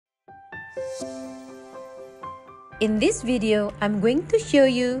In this video, I'm going to show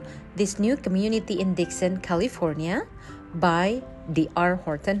you this new community in Dixon, California by DR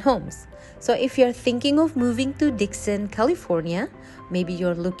Horton Homes. So if you're thinking of moving to Dixon, California, maybe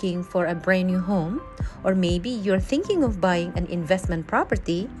you're looking for a brand new home, or maybe you're thinking of buying an investment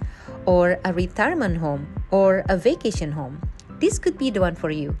property or a retirement home or a vacation home, this could be the one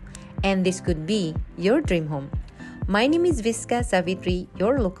for you, and this could be your dream home. My name is Vischa Savitri,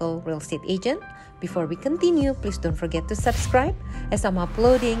 your local real estate agent. Before we continue, please don't forget to subscribe, as I'm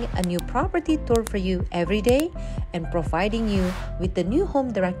uploading a new property tour for you every day and providing you with the new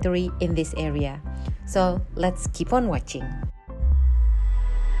home directory in this area. So let's keep on watching.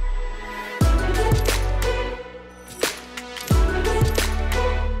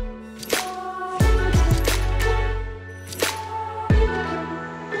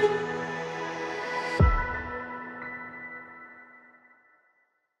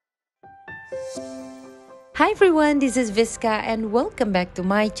 Hi everyone, this is Vischa and welcome back to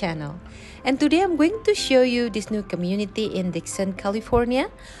my channel. And today I'm going to show you this new community in Dixon,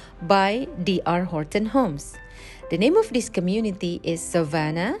 California by DR Horton Homes. The name of this community is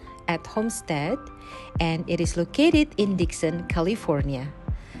Savannah at Homestead, and it is located in Dixon, California.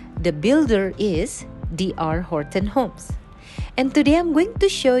 The builder is DR Horton Homes. And today I'm going to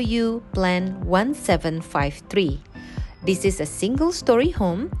show you Plan 1753. This is a single-story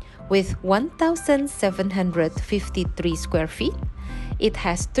home with 1,753 square feet. It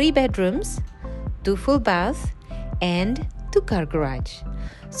has 3 bedrooms, 2 full baths, and 2-car garage.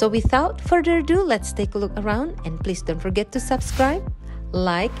 So without further ado, let's take a look around, and please don't forget to subscribe,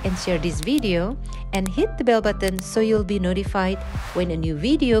 like, and share this video, and hit the bell button so you'll be notified when a new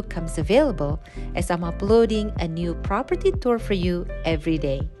video comes available, as I'm uploading a new property tour for you every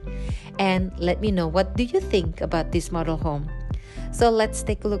day. And let me know, what do you think about this model home? So let's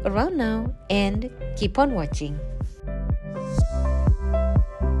take a look around now and keep on watching.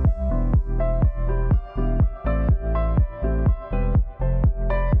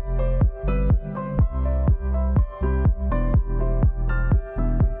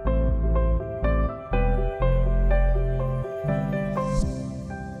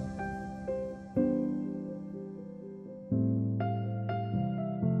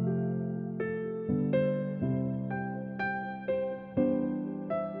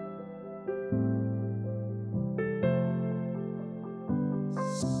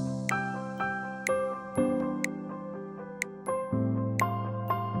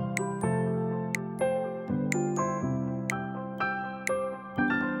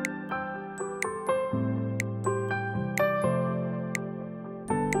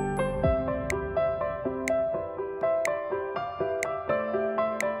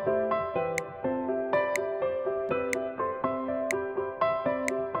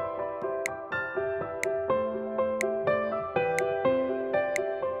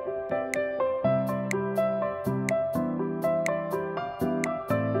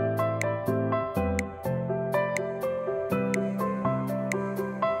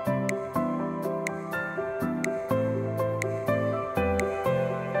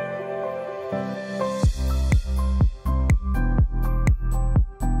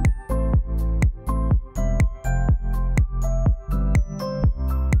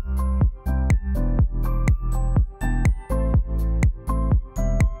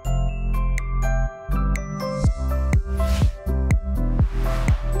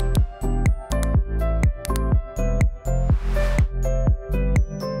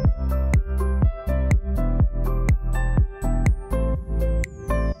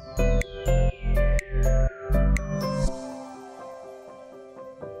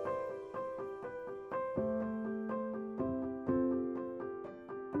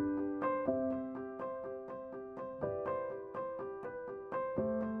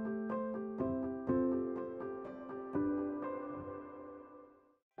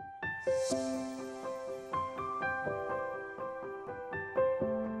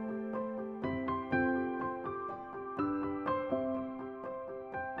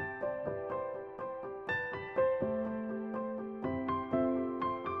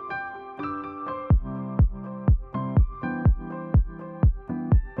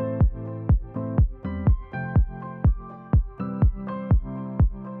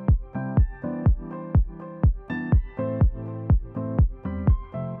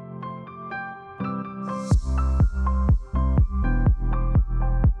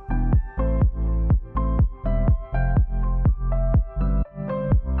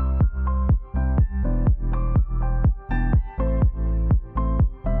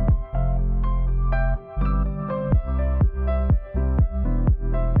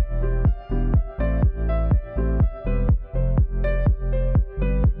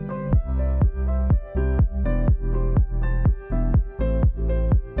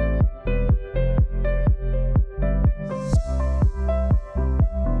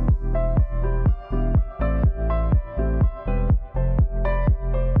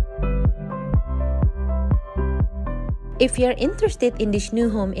 If you're interested in this new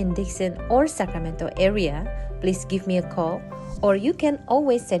home in Dixon or Sacramento area, please give me a call, or you can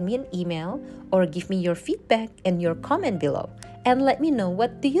always send me an email or give me your feedback and your comment below and let me know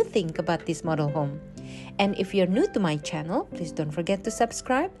what do you think about this model home. And if you're new to my channel, please don't forget to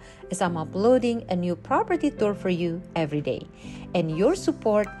subscribe as I'm uploading a new property tour for you every day. And your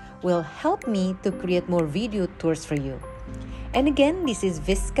support will help me to create more video tours for you. And again, this is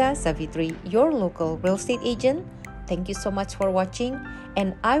Vischa Savitri, your local real estate agent. Thank you so much for watching,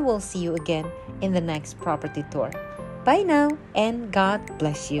 and I will see you again in the next property tour. Bye now, and God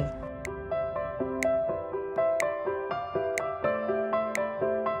bless you.